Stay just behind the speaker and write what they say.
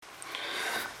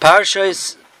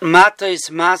Parshas Matos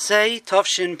Masei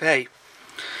Tovshin Pei.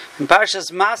 In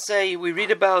Parshas Masei, we read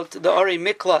about the Ari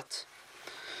Miklat.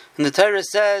 And the Torah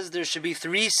says there should be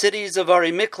 3 cities of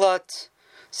Ari Miklat,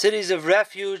 cities of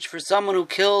refuge for someone who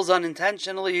kills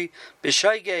unintentionally,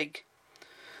 B'shoigeg.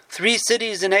 3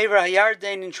 cities in Eivra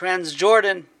Hayarden in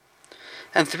Transjordan,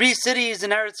 and 3 cities in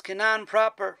Eretz Canaan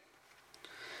proper.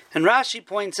 And Rashi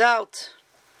points out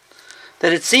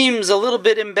that it seems a little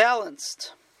bit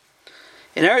imbalanced.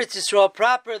 In Eretz Yisrael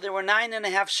proper, there were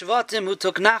 9.5 Shvatim who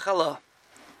took Nachala,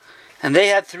 and they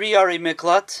had 3 Ari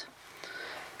Miklat.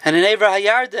 And in Eivra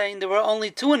Hayarden, there were only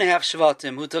 2.5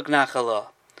 Shvatim who took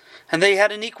Nachala, and they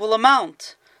had an equal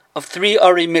amount of 3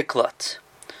 Ari Miklat.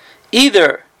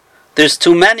 Either there's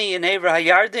too many in Eivra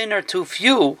Hayarden or too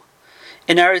few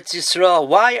in Eretz Yisrael.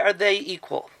 Why are they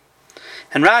equal?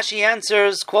 And Rashi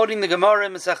answers, quoting the Gemara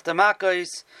in Masechta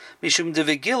Makos, Mishum de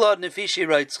Gilad Nefishi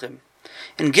Reitzchim.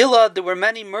 In Gilad there were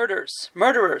many murderers.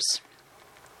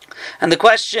 And the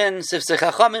question, Sifsei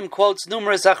Chachamim quotes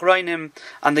numerous Achrayim,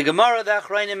 and the Gemara the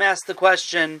Achrayim asked the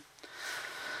question,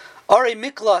 Ari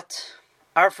Miklat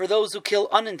are for those who kill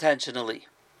unintentionally.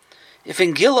 If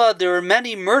in Gilad there are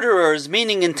many murderers,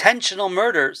 meaning intentional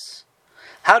murders,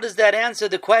 how does that answer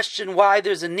the question why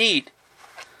there's a need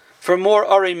for more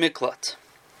Ari Miklat?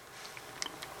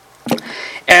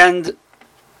 And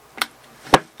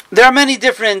there are many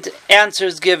different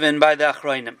answers given by the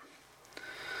Achrayim.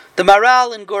 The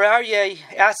Maral in Gur Aryeh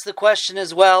asks the question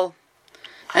as well,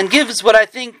 and gives what I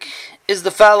think is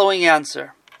the following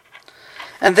answer.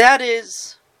 And that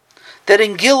is, that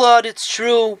in Gilad it's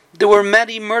true, there were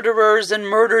many murderers and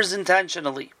murders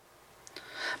intentionally.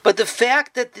 But the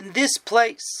fact that in this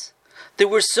place, there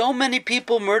were so many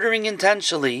people murdering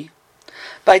intentionally,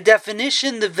 by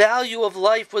definition the value of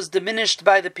life was diminished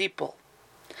by the people.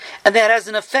 And that has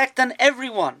an effect on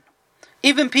everyone,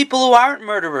 even people who aren't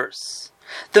murderers.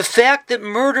 The fact that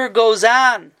murder goes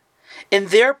on in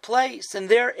their place, in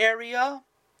their area,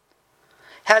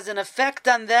 has an effect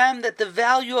on them that the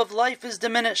value of life is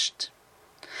diminished.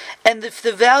 And if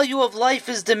the value of life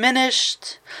is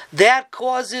diminished, that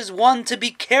causes one to be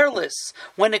careless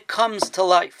when it comes to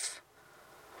life.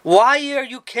 Why are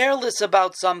you careless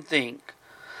about something?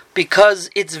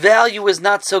 Because its value is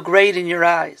not so great in your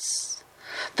eyes.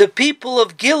 The people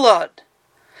of Gilad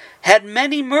had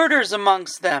many murders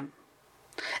amongst them,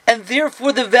 and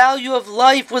therefore the value of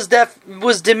life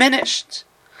was diminished.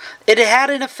 It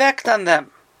had an effect on them,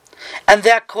 and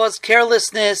that caused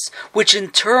carelessness, which in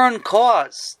turn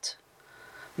caused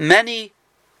many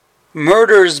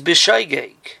murders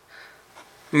b'shoigeg,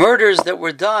 murders that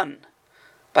were done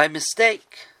by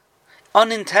mistake,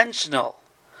 unintentional.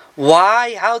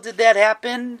 Why? How did that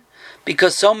happen?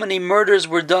 Because so many murders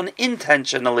were done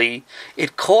intentionally,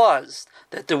 it caused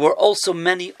that there were also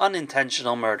many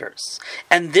unintentional murders.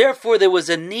 And therefore there was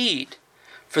a need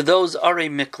for those Ari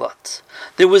Miklat.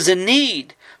 There was a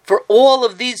need for all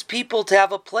of these people to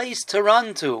have a place to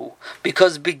run to,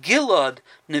 because Begilad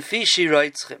Nefishi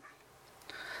Reitzchim.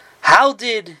 How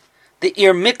did the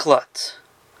Ir Miklat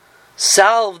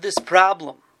solve this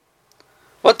problem?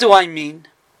 What do I mean?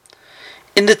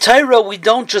 In the Torah, we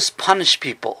don't just punish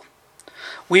people.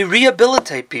 We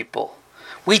rehabilitate people.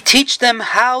 We teach them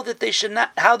how they should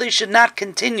not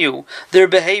continue their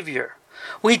behavior.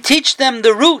 We teach them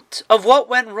the root of what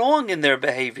went wrong in their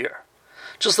behavior.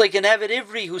 Just like an Eved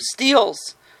Ivri who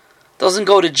steals, doesn't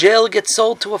go to jail, gets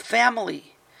sold to a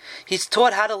family. He's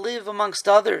taught how to live amongst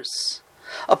others.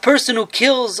 A person who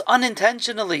kills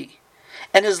unintentionally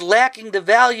and is lacking the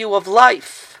value of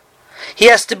life, he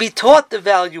has to be taught the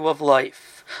value of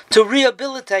life, to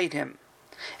rehabilitate him.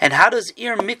 And how does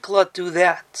Ir Miklat do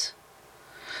that?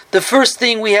 The first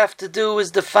thing we have to do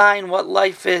is define what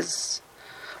life is.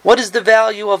 What is the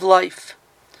value of life?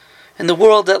 In the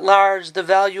world at large, the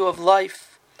value of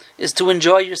life is to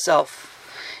enjoy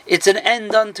yourself. It's an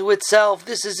end unto itself.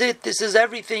 This is it. This is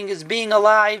everything, is being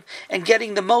alive and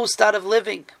getting the most out of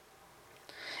living.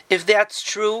 If that's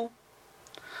true,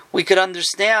 we could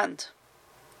understand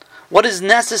what is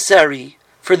necessary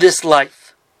for this life.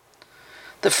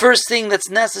 The first thing that's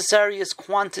necessary is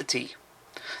quantity.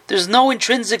 There's no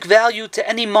intrinsic value to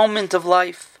any moment of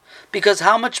life, because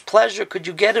how much pleasure could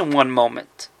you get in one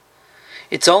moment?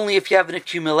 It's only if you have an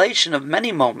accumulation of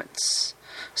many moments.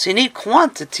 So you need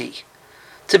quantity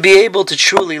to be able to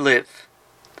truly live.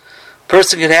 A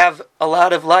person could have a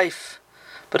lot of life,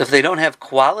 but if they don't have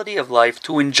quality of life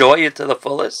to enjoy it to the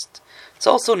fullest, it's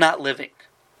also not living.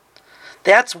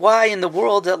 That's why in the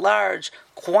world at large,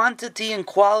 quantity and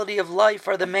quality of life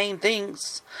are the main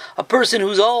things. A person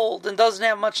who's old and doesn't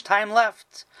have much time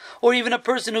left, or even a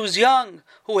person who's young,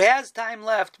 who has time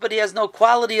left, but he has no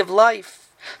quality of life,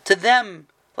 to them,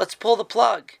 let's pull the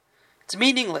plug. It's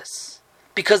meaningless,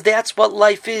 because that's what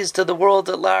life is to the world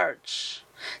at large.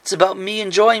 It's about me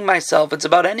enjoying myself. It's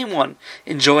about anyone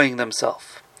enjoying themselves.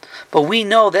 But we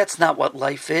know that's not what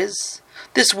life is.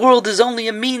 This world is only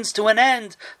a means to an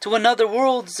end, to another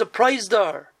world. It's a prize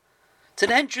door. It's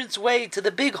an entrance way to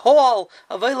the big hall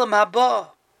of Olam Haba.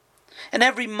 And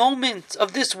every moment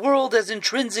of this world has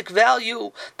intrinsic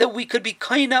value, that we could be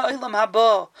kaina Olam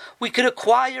Haba. We could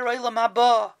acquire Olam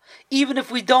Haba. Even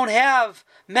if we don't have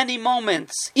many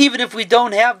moments, even if we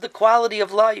don't have the quality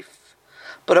of life.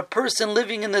 But a person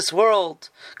living in this world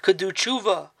could do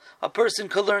tshuva. A person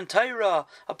could learn Torah.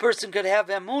 A person could have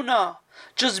emunah.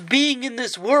 Just being in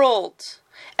this world,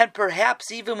 and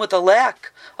perhaps even with a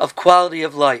lack of quality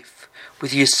of life,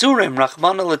 with Yisurim,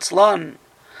 Rachmana litzlan,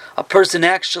 a person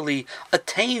actually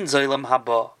attains Olam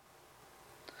Haba.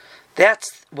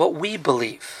 That's what we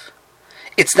believe.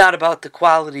 It's not about the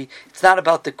quality, it's not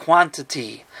about the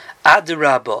quantity.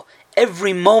 Adarabah,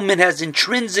 every moment has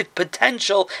intrinsic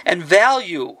potential and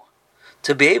value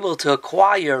to be able to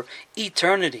acquire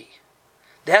eternity.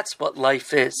 That's what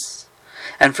life is.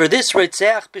 And for this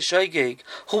Ritzach B'Shoigeg,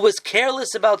 who was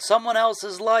careless about someone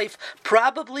else's life,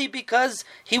 probably because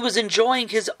he was enjoying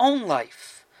his own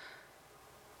life,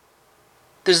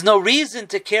 there's no reason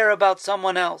to care about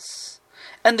someone else.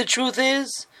 And the truth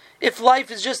is, if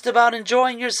life is just about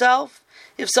enjoying yourself,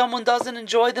 if someone doesn't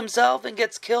enjoy themselves and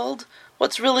gets killed,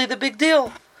 what's really the big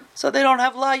deal? So they don't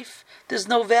have life. There's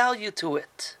no value to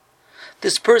it.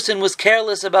 This person was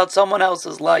careless about someone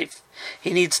else's life.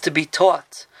 He needs to be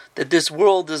taught that this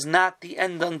world is not the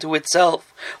end unto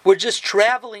itself. We're just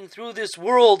traveling through this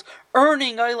world,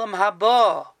 earning Olam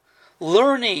Haba,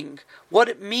 learning what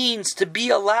it means to be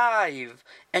alive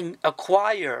and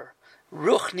acquire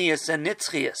Ruchnius and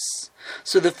Nitzchius.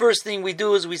 So the first thing we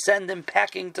do is we send him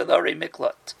packing to the Arei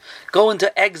Miklat. Go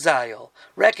into exile.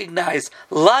 Recognize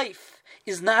life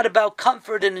is not about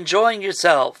comfort and enjoying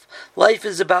yourself. Life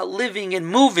is about living and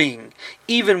moving,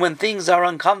 even when things are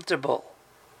uncomfortable.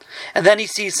 And then he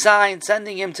sees signs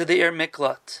sending him to the Arei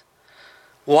Miklat.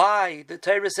 Why? The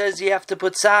Torah says you have to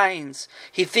put signs.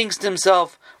 He thinks to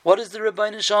himself, what does the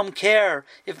Rebbeinu Shalom care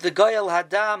if the Goyal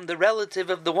Hadam, the relative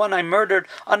of the one I murdered,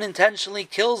 unintentionally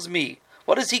kills me?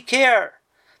 What does he care?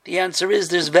 The answer is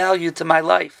there's value to my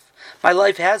life. My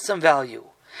life has some value.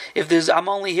 If I'm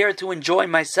only here to enjoy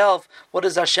myself, what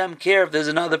does Hashem care if there's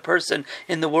another person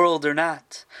in the world or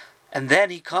not? And then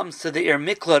he comes to the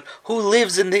Arei Miklat. Who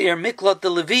lives in the Arei Miklat? The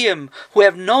Levium, who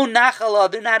have no nachala.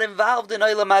 They're not involved in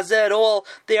Olam Hazeh at all.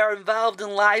 They are involved in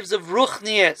lives of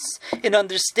Ruchnius, in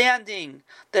understanding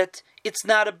that it's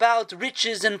not about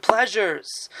riches and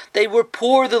pleasures. They were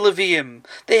poor, the Levium.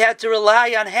 They had to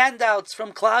rely on handouts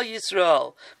from Klal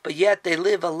Yisrael. But yet they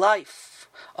live a life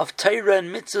of Torah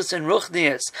and mitzvahs and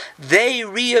Ruchnius. They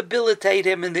rehabilitate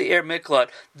him in the Arei Miklat.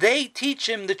 They teach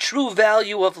him the true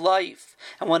value of life.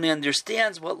 And when he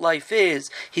understands what life is,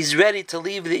 he's ready to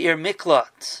leave the Arei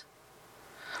Miklat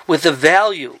with the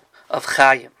value of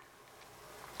Chayim.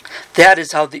 That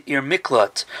is how the Arei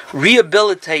Miklat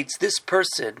rehabilitates this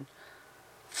person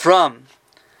from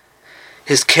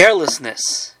his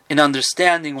carelessness in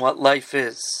understanding what life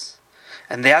is.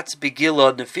 And that's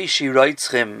Begillah Nefishi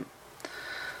Reitzchim.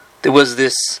 There was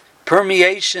this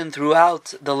permeation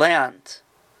throughout the land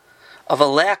of a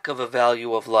lack of a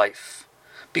value of life,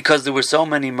 because there were so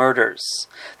many murders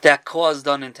that caused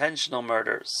unintentional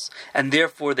murders, and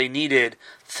therefore they needed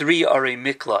 3 Arei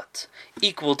Miklat,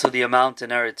 equal to the amount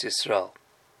in Eretz Yisrael.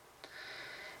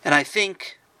 And I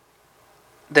think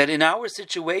that in our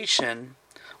situation,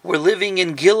 we're living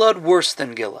in Gilad worse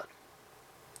than Gilad.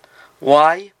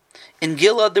 Why? In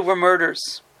Gilad there were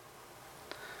murders.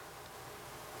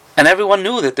 And everyone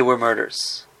knew that there were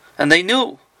murders. And they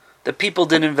knew that people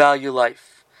didn't value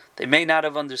life. They may not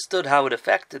have understood how it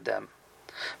affected them,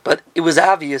 but it was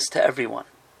obvious to everyone.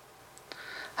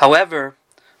 However,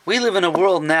 we live in a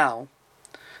world now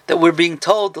that we're being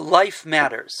told life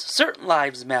matters. Certain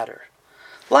lives matter.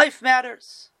 Life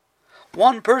matters.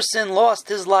 One person lost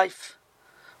his life.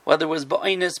 Whether it was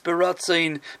ba'inus,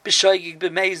 b'ratzain, b'shoigig,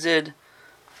 b'mezid,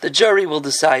 the jury will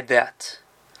decide that.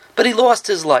 But he lost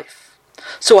his life.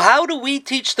 So how do we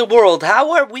teach the world?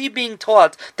 How are we being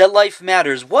taught that life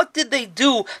matters? What did they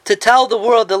do to tell the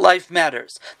world that life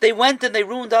matters? They went and they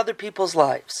ruined other people's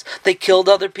lives. They killed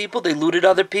other people. They looted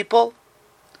other people.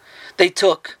 They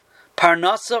took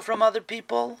parnasa from other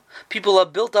people. People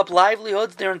have built up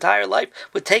livelihoods their entire life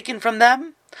were taken from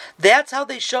them. That's how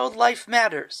they showed life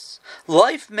matters.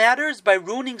 Life matters by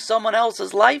ruining someone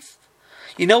else's life.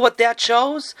 You know what that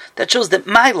shows? That shows that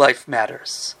my life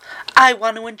matters. I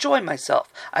want to enjoy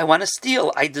myself. I want to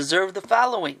steal. I deserve the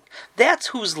following. That's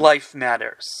whose life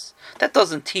matters. That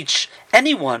doesn't teach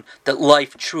anyone that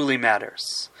life truly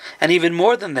matters. And even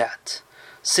more than that,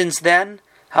 since then,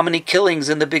 how many killings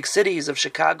in the big cities of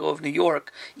Chicago, of New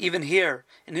York, even here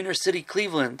in inner city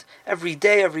Cleveland, every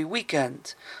day, every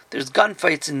weekend. There's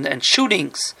gunfights and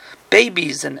shootings,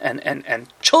 babies and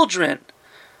children.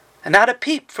 And not a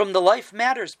peep from the Life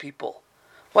Matters people.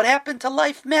 What happened to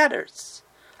Life Matters?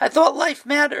 I thought life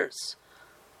matters.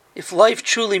 If life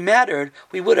truly mattered,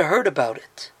 we would have heard about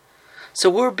it. So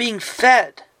we're being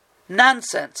fed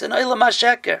nonsense and Olam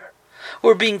HaSheker.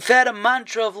 We're being fed a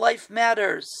mantra of life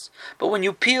matters. But when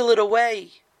you peel it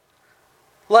away,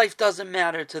 life doesn't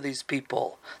matter to these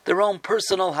people. Their own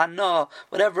personal hana,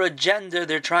 whatever agenda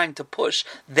they're trying to push,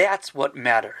 that's what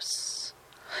matters.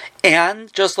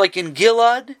 And just like in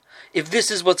Gilad, if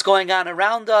this is what's going on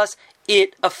around us,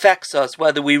 it affects us,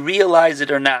 whether we realize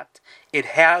it or not. It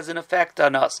has an effect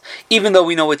on us, even though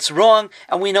we know it's wrong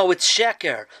and we know it's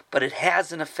sheker, but it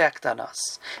has an effect on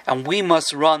us. And we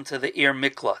must run to the Ir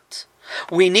Miklat.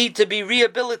 We need to be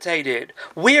rehabilitated.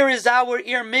 Where is our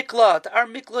Ir Miklat? Our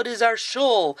Miklat is our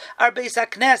shul, our Beis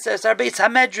HaKnesses, our Beis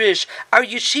HaMedrash, our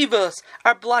yeshivas,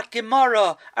 our Blat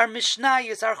Gemara, our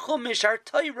Mishnayos, our Chumash, our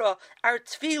Torah, our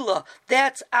Tefillah.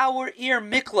 That's our Ir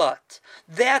Miklat.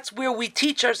 That's where we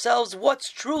teach ourselves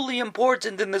what's truly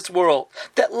important in this world.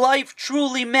 That life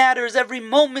truly matters. Every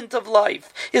moment of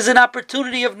life is an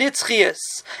opportunity of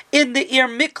nitzchias. In the Ir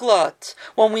Miklat,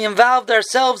 when we involved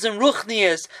ourselves in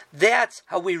Ruchnias, that's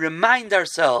how we remind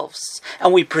ourselves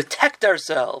and we protect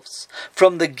ourselves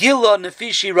from the Gila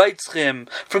Nefishi Reitzchim,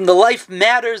 from the life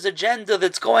matters agenda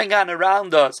that's going on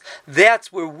around us.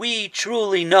 That's where we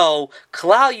truly know,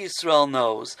 Klal Yisrael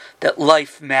knows, that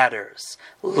life matters.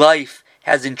 Life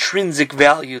has intrinsic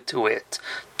value to it.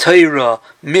 Torah,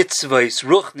 mitzvahs,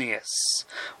 ruchnias.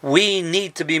 We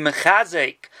need to be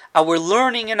mechazek. Our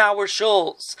learning in our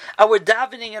shuls, our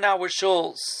davening in our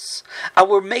shuls,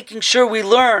 our making sure we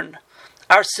learn,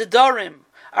 our sidarim,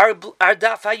 our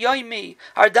daf hayomi,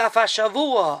 our daf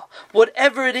hashavua,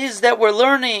 whatever it is that we're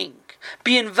learning.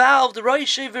 Be involved,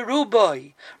 Roishe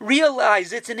Verubai.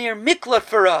 Realize it's an Ir Miklat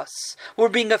for us. We're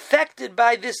being affected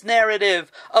by this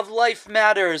narrative of life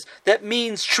matters. That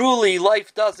means truly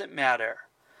life doesn't matter.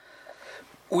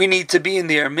 We need to be in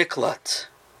the Ir Miklat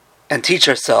and teach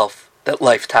ourselves that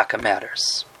life taka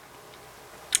matters.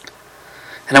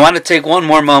 And I want to take one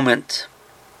more moment.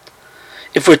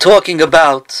 If we're talking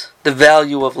about the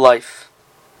value of life,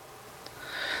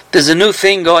 there's a new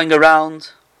thing going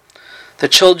around. The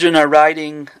children are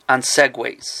riding on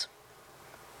segways,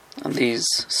 on these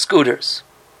scooters.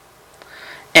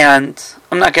 And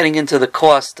I'm not getting into the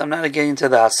cost, I'm not getting into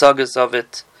the hasagas of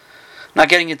it, I'm not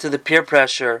getting into the peer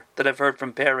pressure that I've heard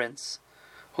from parents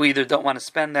who either don't want to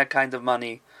spend that kind of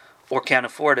money or can't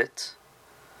afford it.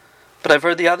 But I've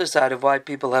heard the other side of why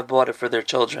people have bought it for their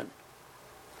children.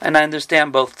 And I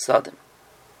understand both sides.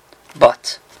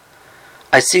 But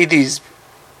I see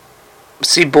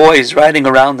boys riding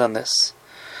around on this.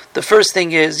 The first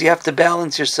thing is you have to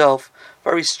balance yourself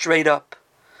very straight up.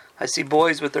 I see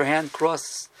boys with their hands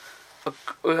crossed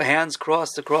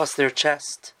across their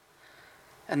chest.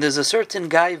 And there's a certain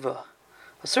gaiva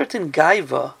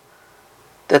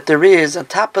that there is on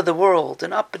top of the world,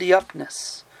 an uppity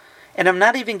upness. And I'm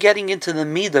not even getting into the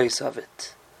midos of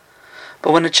it.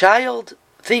 But when a child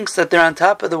thinks that they're on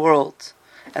top of the world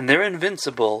and they're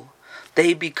invincible,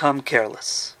 they become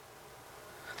careless.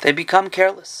 They become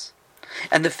careless.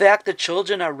 And the fact that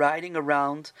children are riding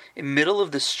around in the middle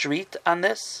of the street on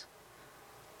this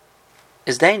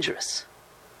is dangerous.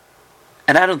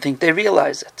 And I don't think they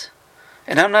realize it.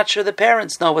 And I'm not sure the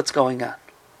parents know what's going on.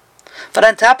 But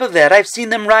on top of that, I've seen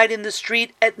them ride in the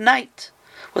street at night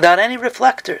without any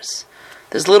reflectors.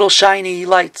 There's little shiny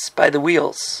lights by the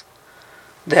wheels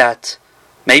that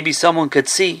maybe someone could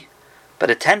see. But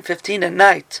at 10:15 at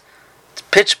night, it's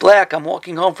pitch black. I'm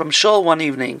walking home from shul one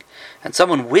evening and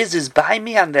someone whizzes by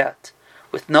me on that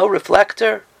with no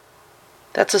reflector.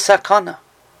 That's a sakana.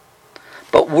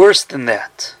 But worse than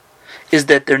that is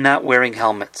that they're not wearing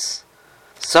helmets.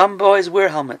 Some boys wear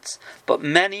helmets, but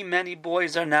many, many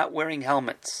boys are not wearing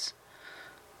helmets.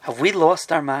 Have we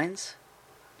lost our minds?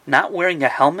 Not wearing a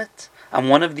helmet on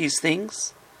one of these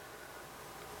things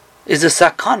is a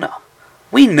sakana.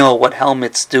 We know what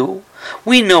helmets do.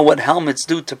 We know what helmets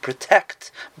do to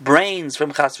protect brains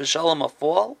from chas v'shalom a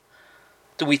fall.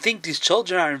 Do we think these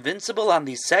children are invincible on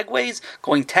these segways,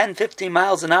 going 10, 15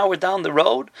 miles an hour down the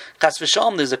road? Chas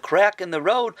v'shalom, there's a crack in the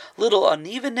road, little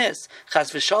unevenness. Chas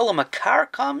v'shalom, a car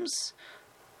comes.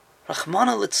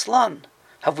 Rachmana litzlan.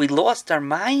 Have we lost our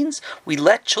minds? We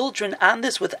let children on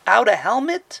this without a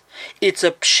helmet? It's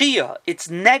a pshia. It's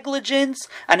negligence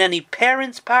on any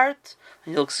parent's part.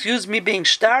 And you'll excuse me being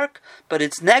stark, but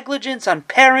it's negligence on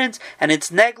parents, and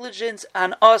it's negligence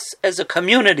on us as a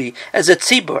community, as a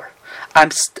tzibur.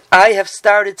 I have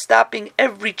started stopping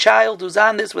every child who's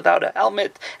on this without a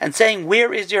helmet and saying,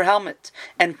 where is your helmet?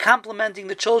 And complimenting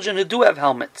the children who do have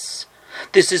helmets.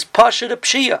 This is Pasha de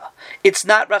Pshia. It's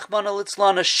not Rachmana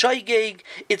litzlan a shoygeg.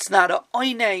 It's not a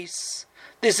oines.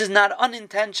 This is not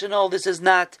unintentional. This is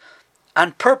not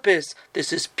on purpose.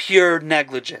 This is pure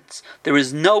negligence. There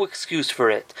is no excuse for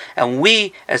it. And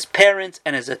we, as parents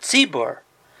and as a tzibur,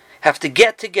 have to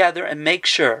get together and make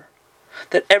sure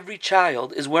that every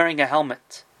child is wearing a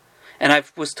helmet. And I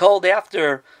was told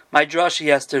after my drasha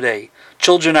yesterday,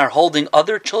 children are holding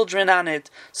other children on it.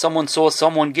 Someone saw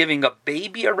someone giving a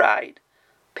baby a ride.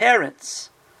 Parents,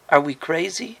 are we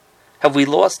crazy? Have we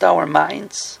lost our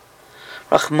minds?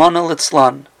 Rachmana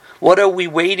litzlan, what are we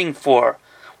waiting for?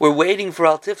 We're waiting for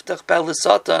Al Tiftach B'El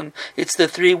Satan. It's the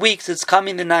 3 weeks, it's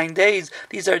coming the 9 days.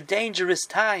 These are dangerous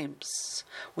times.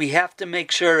 We have to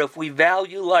make sure if we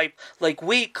value life, like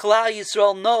we, Klal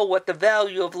Yisrael, know what the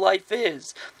value of life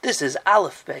is. This is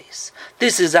Aleph Beis.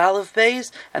 This is Aleph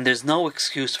Beis, and there's no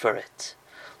excuse for it.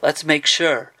 Let's make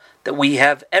sure that we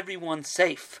have everyone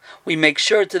safe. We make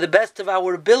sure to the best of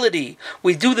our ability,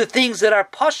 we do the things that are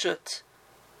pashut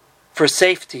for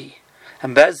safety.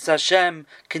 And Be'ez Hashem,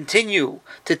 continue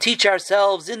to teach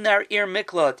ourselves in our Ir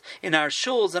Miklat, in our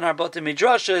shuls, in our Bate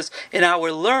Midrashas, in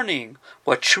our learning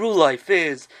what true life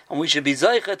is. And we should be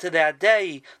zeicha to that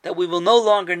day that we will no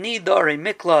longer need the Arei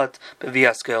Miklat,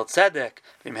 B'Vias Kel Tzedek,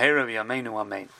 B'Mheira V'Yameinu Amen.